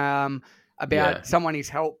 minutes about someone he's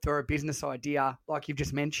helped or a business idea, like you've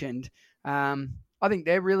just mentioned. I think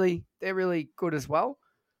they're really good as well.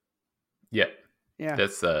 Yeah. Yeah.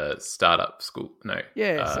 That's Startup School. No.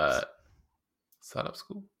 Yeah. Startup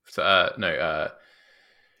School? So, no.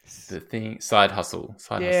 the thing side hustle,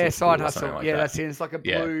 Yeah, school side or something hustle. like Yeah, that. that's it. It's like a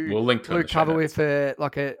blue, we'll link to it in blue the show cover notes. with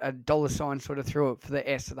like a dollar sign sort of through it for the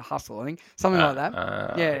S of the hustle. I think something like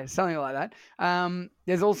that. Yeah, something like that.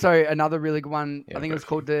 There's also another really good one. Yeah, I think it was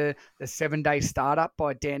called the 7-Day Startup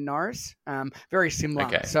by Dan Norris. Very similar.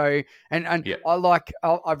 Okay. So and Yeah.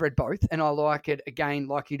 I've read both, and I like it again,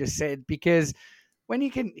 like you just said, because when you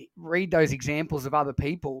can read those examples of other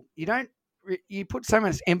people, you put so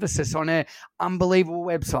much emphasis on an unbelievable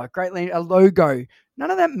website, a logo. None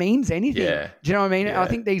of that means anything. Yeah. Do you know what I mean? Yeah. I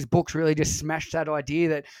think these books really just smash that idea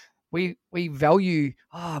that we value,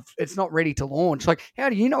 it's not ready to launch. Like, how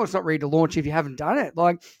do you know it's not ready to launch if you haven't done it?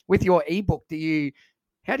 Like with your ebook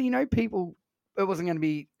how do you know people it wasn't going to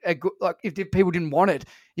be a good, like if people didn't want it,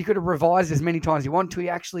 you could have revised as many times as you want till you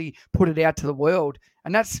actually put it out to the world.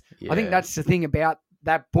 And I think that's the thing about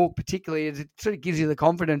that book particularly, is it sort of gives you the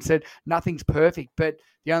confidence that nothing's perfect, but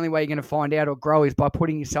the only way you're going to find out or grow is by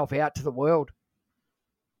putting yourself out to the world.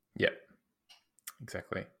 Yeah,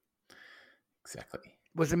 exactly.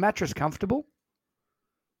 Was the mattress comfortable?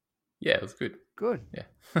 Yeah, it was good. Good. Yeah.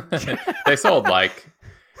 They sold like,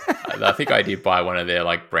 I think I did buy one of their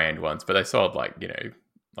like brand ones, but they sold like,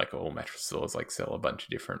 like all mattress stores like sell a bunch of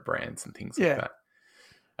different brands and things like that.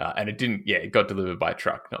 And it got delivered by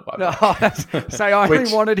truck, not by bike. So I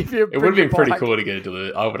only wanted if you. It would have been pretty cool to get it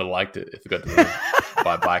delivered. I would have liked it if it got delivered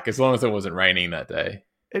by bike, as long as it wasn't raining that day.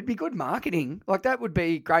 It'd be good marketing. Like that would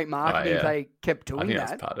be great marketing if they kept doing that. I think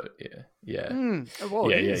that's part of it. Yeah.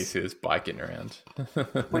 You see this bike getting around.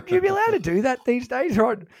 Would you be allowed to do that these days,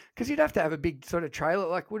 right? Because you'd have to have a big sort of trailer.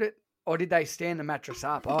 Like, would it? Or did they stand the mattress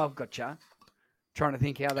up? Oh, I've gotcha. Trying to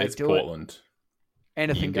think how they do Portland. it. Portland.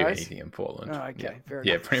 Anything goes? Anything in Portland. Oh, okay.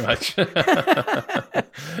 Yeah, pretty much.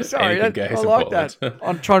 Sorry, I like that.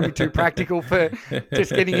 I'm trying to be too practical for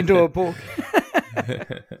just getting into a book.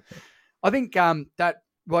 I think that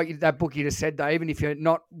book you just said, though, even if you're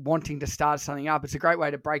not wanting to start something up, it's a great way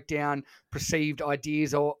to break down perceived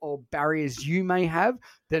ideas or barriers you may have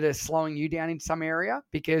that are slowing you down in some area,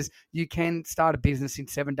 because you can start a business in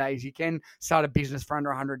 7 days. You can start a business for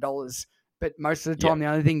under $100. But most of the time, the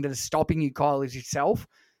only thing that is stopping you, Kyle, is yourself.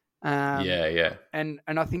 And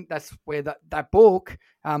I think that's where that book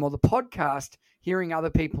or the podcast, hearing other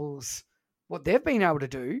people's what they've been able to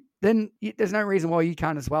do, then there's no reason why you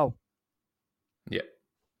can't as well. Yeah.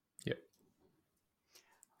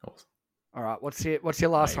 Awesome. All right. What's your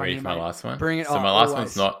last one? Ready for my last one? Bring it. So my last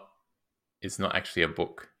one's it's not actually a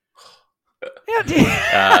book. How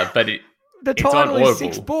dare but the title is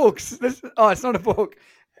 6 books. It's not a book.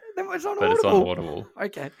 It's on Audible. It's on Audible.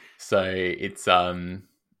 Okay. So it's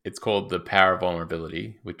called The Power of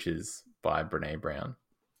Vulnerability, which is by Brené Brown.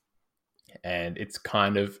 And it's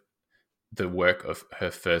kind of the work of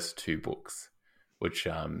her first 2 books, which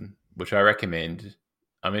I recommend.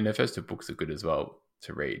 I mean, her first 2 books are good as well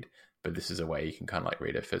to read, but this is a way you can kind of like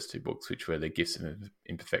read her first 2 books, which were The Gifts of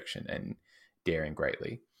Imperfection and Daring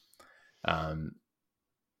Greatly.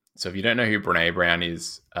 So if you don't know who Brené Brown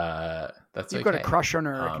is, that's You've got a crush on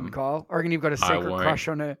her, I reckon, Kyle. I reckon you've got a secret crush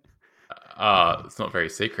on her. It's not very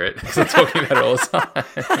secret because I'm talking about it all the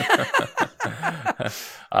time.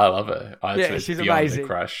 I love her. She's amazing. The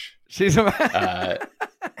crush. She's amazing.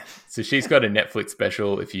 So she's got a Netflix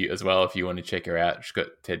special if you want to check her out. She's got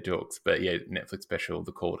TED Talks, but Netflix special,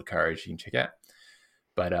 The Call to Courage, you can check out.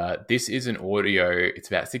 But this is an audio. It's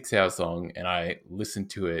about 6 hours long, and I listen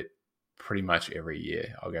to it pretty much every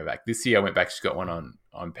year. I'll go back. This year I went back. She's got one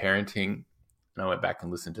on parenting, and I went back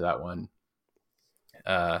and listened to that one.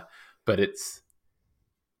 But it's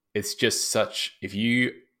just such, if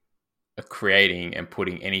you are creating and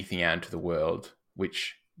putting anything out into the world,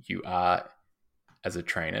 which you are as a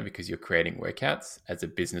trainer, because you're creating workouts, as a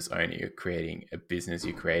business owner, you're creating a business,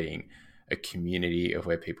 you're creating a community of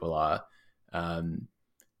where people are.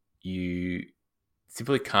 You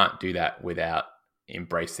simply can't do that without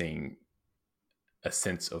embracing a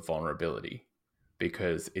sense of vulnerability,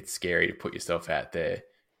 because it's scary to put yourself out there,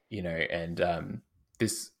 and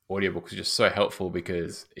this audiobook is just so helpful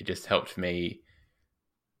because it just helped me,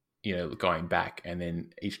 going back, and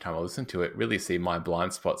then each time I listen to it, really see my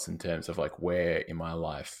blind spots in terms of like where in my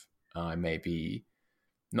life I may be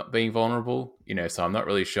not being vulnerable, so I'm not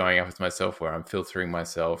really showing up as myself, where I'm filtering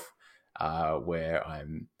myself, where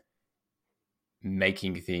I'm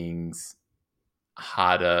making things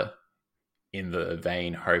harder in the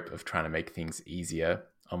vain hope of trying to make things easier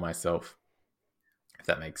on myself, if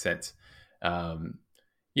that makes sense. And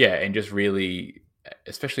just really,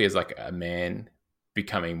 especially as like a man,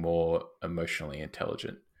 becoming more emotionally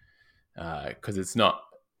intelligent, because it's not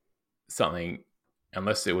something,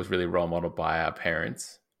 unless it was really role modeled by our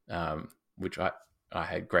parents, which I I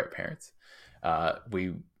had great parents.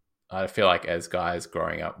 I feel like as guys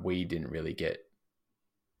growing up, we didn't really get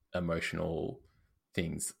emotional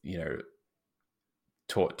things,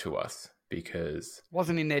 taught to us because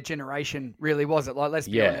wasn't in their generation, really, was it? Like, let's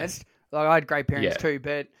be Yeah. honest. Like, I had great parents Yeah. too,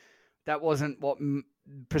 but that wasn't what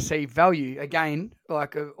perceived value. Again,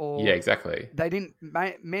 or Yeah, exactly. they didn't.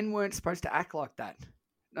 Men weren't supposed to act like that,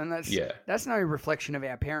 and that's no reflection of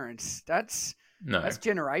our parents. That's No.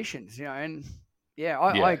 generations, And I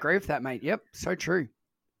Yeah. agree with that, mate. Yep, so true.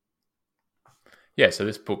 Yeah, so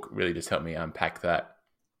this book really just helped me unpack that,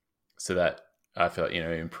 so that I feel like,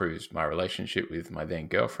 it improves my relationship with my then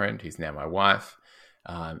girlfriend, who's now my wife.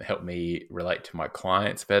 Helped me relate to my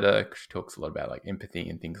clients better, because she talks a lot about like empathy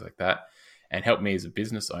and things like that, and helped me as a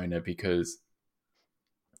business owner, because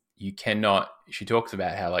she talks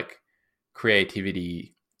about how like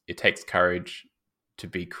creativity, it takes courage to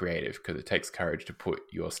be creative, because it takes courage to put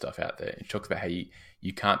your stuff out there. And she talks about how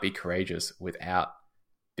you can't be courageous without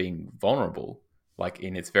being vulnerable. Like,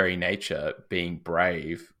 in its very nature, being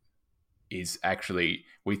brave is actually,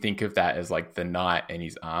 we think of that as like the knight and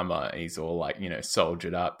his armor, and he's all like,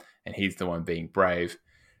 soldiered up, and he's the one being brave.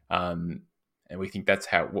 And we think that's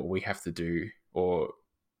what we have to do, or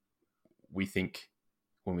we think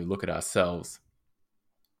when we look at ourselves,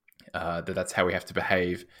 that's how we have to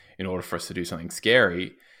behave in order for us to do something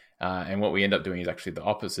scary. And what we end up doing is actually the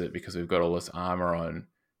opposite, because we've got all this armor on.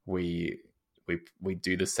 We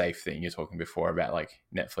do the safe thing. You're talking before about like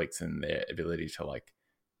Netflix and their ability to like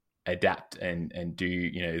adapt and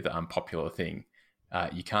do the unpopular thing.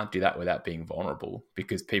 You can't do that without being vulnerable,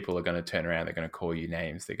 because people are going to turn around, they're going to call you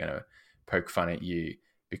names, they're going to poke fun at you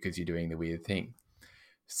because you're doing the weird thing.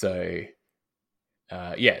 So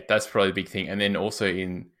that's probably the big thing. And then also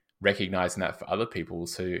in recognizing that for other people,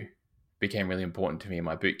 so became really important to me in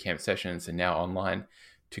my boot camp sessions and now online,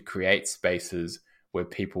 to create spaces where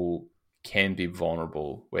people can be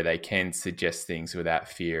vulnerable, where they can suggest things without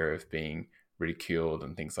fear of being ridiculed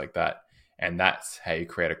and things like that. And that's how you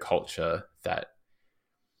create a culture that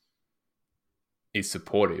is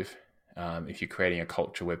supportive. If you're creating a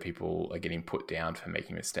culture where people are getting put down for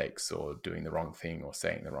making mistakes or doing the wrong thing or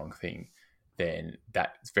saying the wrong thing, then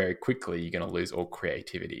that's very quickly you're going to lose all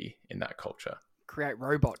creativity in that culture. Create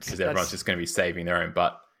robots. Because everyone's just going to be saving their own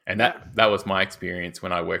butt. And that was my experience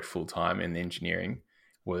when I worked full-time in engineering,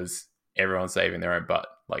 was everyone saving their own butt,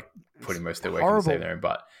 like putting most of their work into saving their own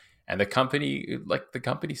butt. And the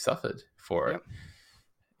company suffered for it. Yep.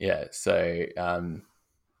 Yeah. So,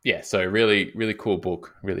 so really, really cool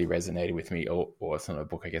book, really resonated with me, or it's not a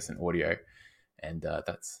book, I guess, an audio. And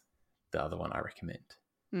that's the other one I recommend.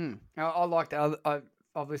 I like that.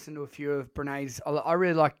 I've listened to a few of Brené's. I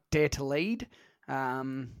really like Dare to Lead,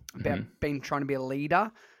 about trying to be a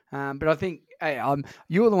leader. But I think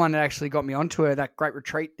you were the one that actually got me onto her, that great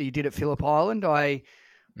retreat that you did at Phillip Island.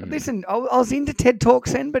 Listen, I was into TED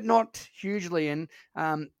Talks then, but not hugely. And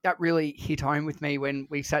that really hit home with me when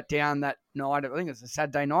we sat down that night. I think it was a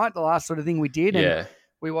Saturday night, the last sort of thing we did. And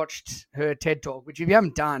we watched her TED Talk, which if you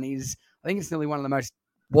haven't done I think it's nearly one of the most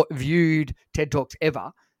viewed TED Talks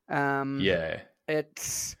ever.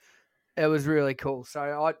 It was really cool.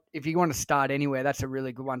 So if you want to start anywhere, that's a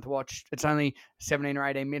really good one to watch. It's only 17 or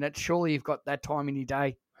 18 minutes. Surely you've got that time in your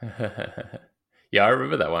day. Yeah, I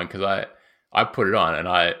remember that one, because I put it on and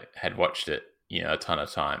I had watched it, a ton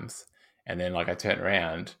of times. And then like I turned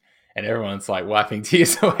around and everyone's like wiping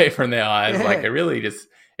tears away from their eyes. Yeah. Like it really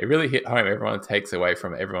hit home. Everyone takes away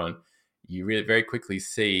from everyone. You really very quickly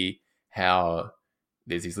see how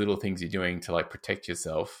there's these little things you're doing to like protect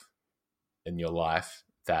yourself in your life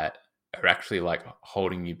that are actually like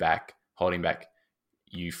holding back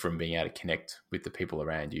you from being able to connect with the people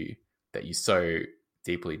around you that you so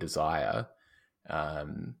deeply desire.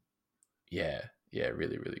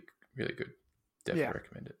 Really, really, really good. Definitely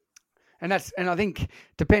recommend it. And I think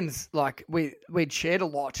depends. Like we'd shared a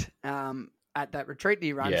lot at that retreat that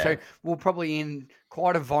you run, so we're probably in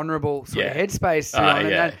quite a vulnerable sort of headspace.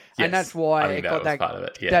 And that's why it got that part of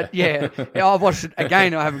it. I've watched it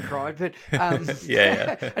again. I haven't cried, but and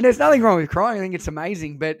there's nothing wrong with crying. I think it's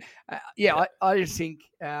amazing, but I just think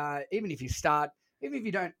even if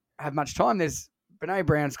you don't have much time, there's Brené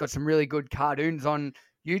Brown's got some really good cartoons on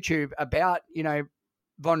YouTube about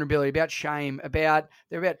vulnerability, about shame, they're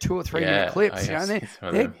about 2 or 3 minute clips.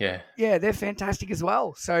 They're fantastic as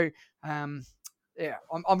well. So I'm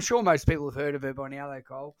sure most people have heard of her by now, though,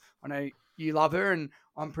 Cole. I know you love her, and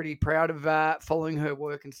I'm pretty proud of following her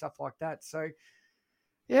work and stuff like that. So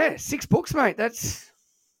 6 books, mate. I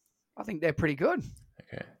think they're pretty good.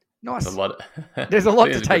 Okay, nice. There's a lot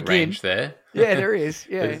to take in there. Yeah, there is.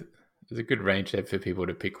 Yeah, there's a good range there for people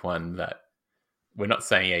to pick one that we're not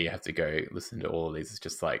saying, yeah, you have to go listen to all of these. It's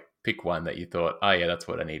just like pick one that you thought, oh yeah, that's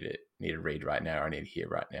what I need to read right now, or I need to hear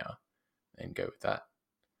right now, and go with that.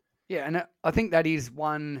 Yeah, and I think that is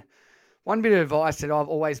one bit of advice that I've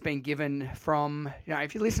always been given from,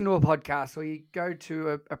 if you listen to a podcast or you go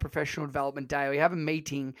to a professional development day or you have a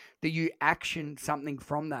meeting, that you action something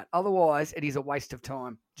from that. Otherwise, it is a waste of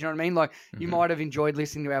time. Do you know what I mean? Like, you might have enjoyed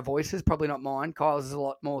listening to our voices, probably not mine. Kyle's is a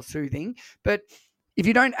lot more soothing. But if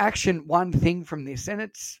you don't action one thing from this, then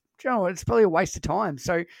it's probably a waste of time.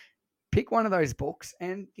 So pick one of those books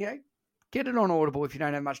and, get it on Audible if you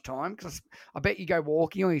don't have much time, because I bet you go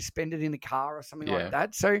walking or you spend it in the car or something like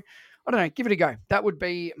that. So I don't know, give it a go. That would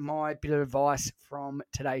be my bit of advice from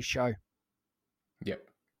today's show. Yep,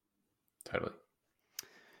 totally.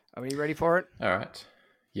 Are we ready for it? All right.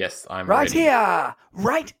 Yes, I'm right ready. Here,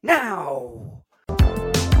 right now.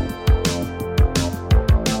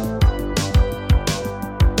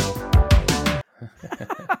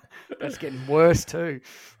 That's getting worse too.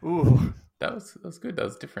 Ooh. That was good. That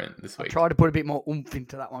was different this week. I tried to put a bit more oomph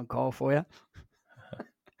into that one, Kyle, for you.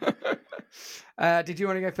 Did you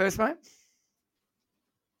want to go first, mate?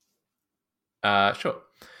 Sure.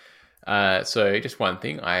 So just one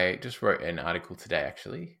thing. I just wrote an article today,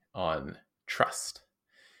 actually, on trust.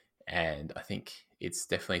 And I think it's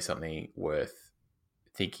definitely something worth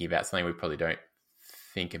thinking about, something we probably don't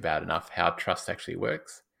think about enough, how trust actually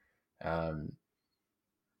works.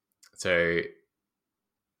 So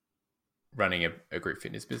running a group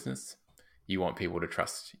fitness business, you want people to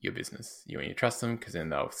trust your business. You want you to trust them because then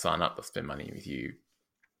they'll sign up, they'll spend money with you.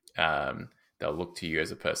 They'll look to you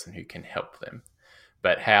as a person who can help them.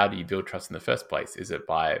 But how do you build trust in the first place? Is it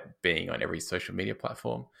by being on every social media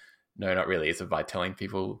platform? No, not really. Is it by telling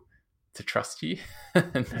people to trust you?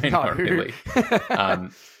 No, not really.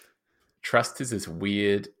 Trust is this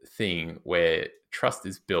weird thing where trust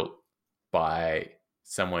is built by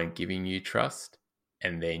someone giving you trust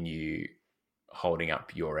and then you holding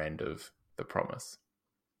up your end of the promise.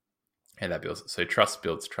 And that builds, so trust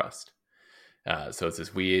builds trust. So it's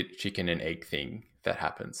this weird chicken and egg thing that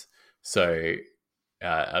happens. So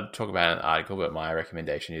I'll talk about it in an article, but my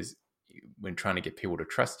recommendation is when trying to get people to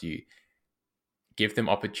trust you, give them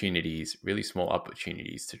opportunities, really small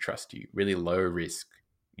opportunities to trust you, really low risk,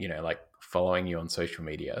 like following you on social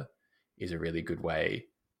media is a really good way.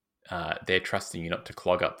 They're trusting you not to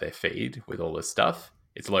clog up their feed with all this stuff.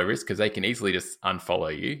 It's low risk because they can easily just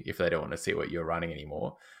unfollow you if they don't want to see what you're running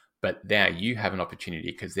anymore. But now you have an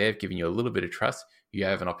opportunity because they've given you a little bit of trust. You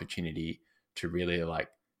have an opportunity to really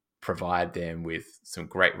provide them with some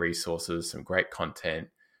great resources, some great content,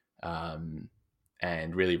 and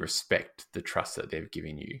really respect the trust that they've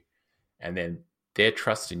given you. And then their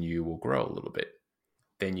trust in you will grow a little bit.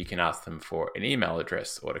 Then you can ask them for an email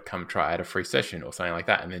address or to come try out a free session or something like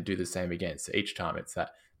that, and then do the same again. So each time it's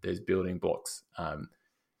that there's building blocks.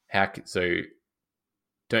 So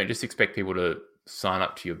don't just expect people to sign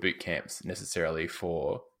up to your boot camps necessarily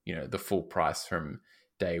for, the full price from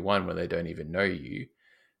day one when they don't even know you.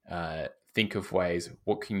 Think of ways,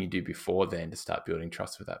 what can you do before then to start building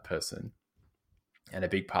trust with that person? And a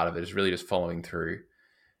big part of it is really just following through.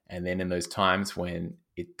 And then in those times when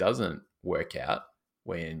it doesn't work out,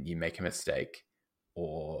 when you make a mistake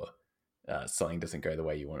or something doesn't go the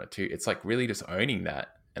way you want it to, it's really just owning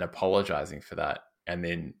that and apologizing for that and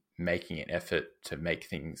then making an effort to make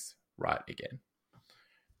things right again.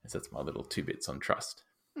 So that's my little 2 bits on trust.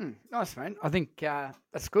 Nice, man. I think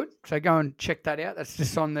that's good. So go and check that out. That's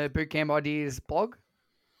just on the Bootcamp Ideas blog.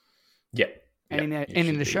 Yeah. And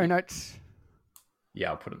in the show notes. Yeah,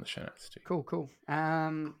 I'll put it in the show notes too. Cool.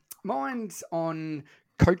 Mine's on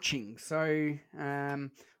coaching. So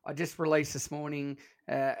I just released this morning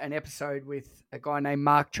an episode with a guy named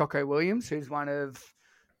Mark Choco Williams, who's one of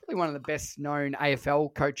the best known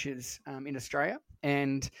AFL coaches in Australia.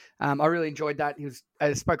 And I really enjoyed that. He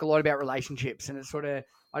spoke a lot about relationships, and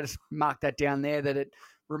I just marked that down there, that it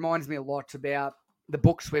reminds me a lot about the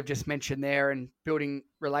books we've just mentioned there and building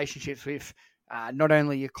relationships with not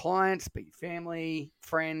only your clients, but your family,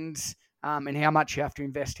 friends, and how much you have to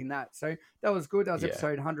invest in that. So that was good. That was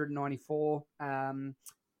episode 194.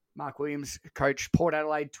 Mark Williams coached Port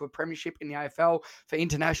Adelaide to a premiership in the AFL. For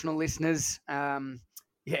international listeners,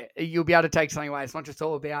 you'll be able to take something away. It's not just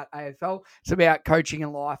all about AFL. It's about coaching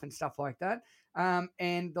and life and stuff like that.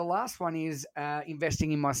 And the last one is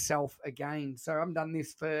investing in myself again. So I've done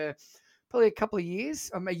this for probably a couple of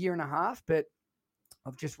years. I'm a year and a half, but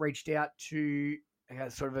I've just reached out to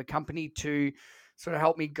sort of a company to sort of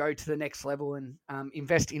help me go to the next level and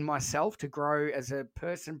invest in myself to grow as a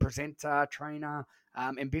person, presenter, trainer,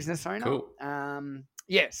 and business owner. Cool.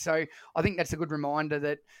 So I think that's a good reminder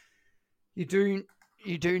that you do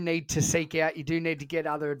need to seek out. You do need to get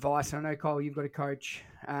other advice. I know, Kyle, you've got a coach.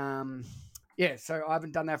 So I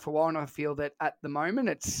haven't done that for a while, and I feel that at the moment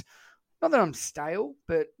it's not that I'm stale,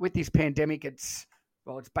 but with this pandemic, it's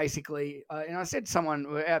basically. And I said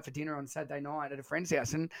we're out for dinner on Saturday night at a friend's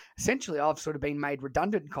house, and essentially I've sort of been made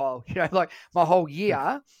redundant, Kyle. Like my whole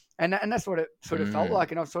year, and that's what it sort of felt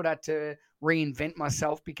like, and I've sort of had to reinvent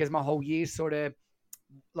myself because my whole year sort of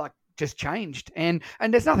like just changed, and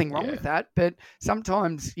there's nothing wrong with that, but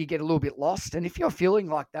sometimes you get a little bit lost, and if you're feeling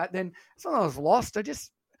like that, then it's not that I was lost.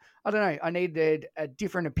 I don't know. I needed a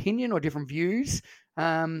different opinion or different views,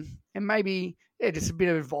 and maybe just a bit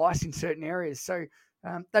of advice in certain areas. So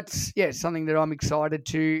that's something that I'm excited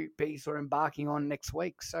to be sort of embarking on next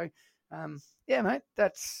week. So mate,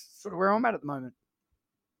 that's sort of where I'm at the moment.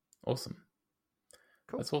 Awesome.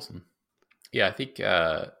 Cool. That's awesome. Yeah, I think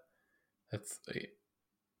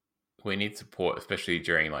we need support, especially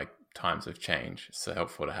during like times of change. It's so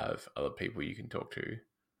helpful to have other people you can talk to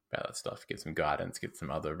about that stuff, get some guidance, get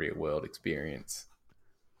some other real world experience.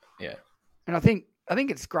 Yeah. And I think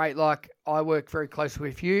it's great. Like I work very closely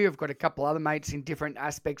with you. I've got a couple other mates in different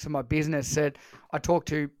aspects of my business that I talk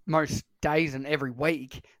to most days and every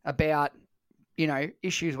week about,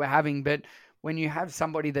 issues we're having. But when you have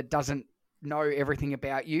somebody that doesn't know everything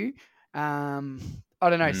about you, I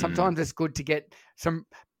don't know, sometimes it's good to get some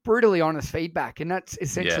brutally honest feedback. And that's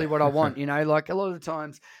essentially what I want, like a lot of the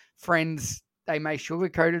times friends, they may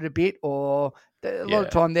sugarcoat it a bit, or a lot of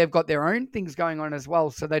time they've got their own things going on as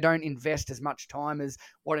well. So they don't invest as much time as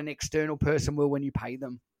what an external person will when you pay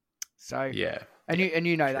them. So, you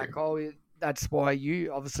know that, Kyle, that's why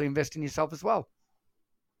you obviously invest in yourself as well.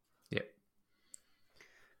 Yeah.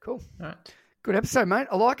 Cool. All right. Good episode, mate.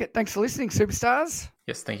 I like it. Thanks for listening, superstars.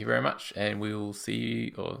 Yes, thank you very much. And we will see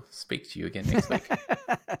you or speak to you again next week.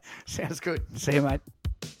 Sounds good. See you, mate.